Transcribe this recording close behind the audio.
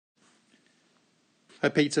Hi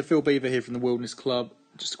Peter, Phil Beever here from the Wilderness Club.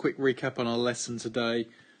 Just a quick recap on our lesson today.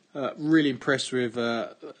 Really impressed with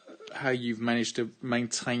how you've managed to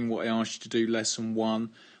maintain what I asked you to do, lesson 1.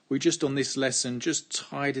 We just on this lesson just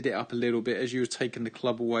tidied it up a little bit as you were taking the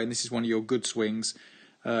club away, and this is one of your good swings.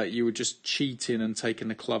 You were just cheating and taking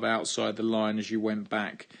the club outside the line as you went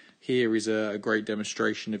back. Here is a great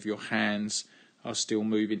demonstration of your hands are still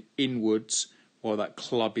moving inwards while that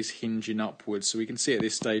club is hinging upwards. So we can see at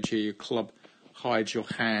this stage here your club hides your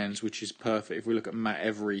hands, which is perfect. If we look at Matt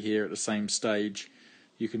Every here at the same stage,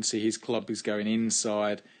 you can see his club is going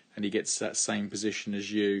inside and he gets that same position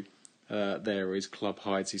as you. There his club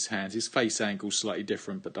hides his hands. His face angle is slightly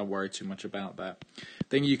different, but don't worry too much about that.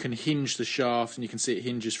 Then you can hinge the shaft, and you can see it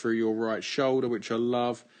hinges through your right shoulder, which I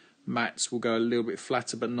love. Matt's will go a little bit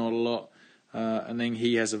flatter, but not a lot. And then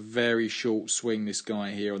he has a very short swing, this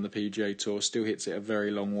guy here on the PGA Tour. Still hits it a very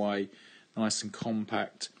long way, nice and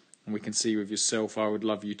compact. And we can see with yourself, I would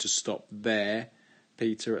love you to stop there,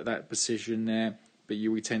 Peter, at that position there. But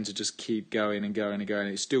we tend to just keep going and going and going.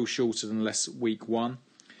 It's still shorter than week 1.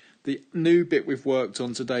 The new bit we've worked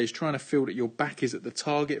on today is trying to feel that your back is at the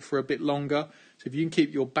target for a bit longer. So if you can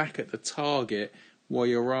keep your back at the target while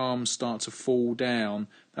your arms start to fall down,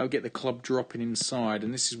 that'll get the club dropping inside.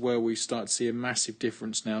 And this is where we start to see a massive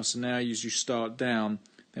difference now. So now as you start down,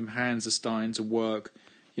 them hands are starting to work,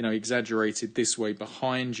 exaggerated this way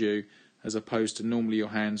behind you, as opposed to normally your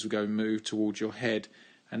hands will move towards your head.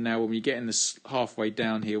 And now when we get in this halfway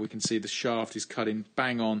down here, we can see the shaft is cutting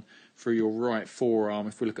bang on through your right forearm.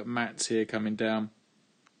 If we look at Matt's here coming down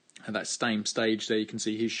at that same stage there, you can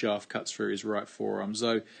see his shaft cuts through his right forearm.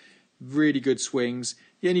 So really good swings.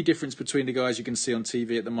 The only difference between the guys you can see on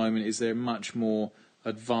TV at the moment is they're much more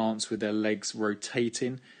advanced with their legs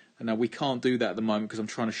rotating. And now we can't do that at the moment because I'm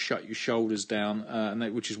trying to shut your shoulders down,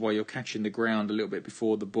 which is why you're catching the ground a little bit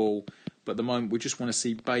before the ball. But at the moment we just want to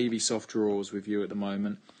see baby soft draws with you at the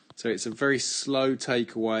moment. So it's a very slow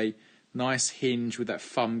takeaway, nice hinge with that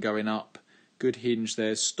thumb going up, good hinge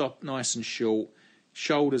there, stop nice and short,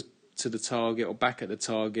 shoulders to the target or back at the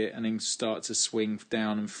target, and then start to swing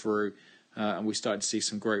down and through. And we started to see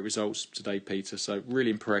some great results today, Peter. So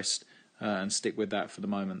really impressed, and stick with that for the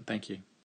moment. Thank you.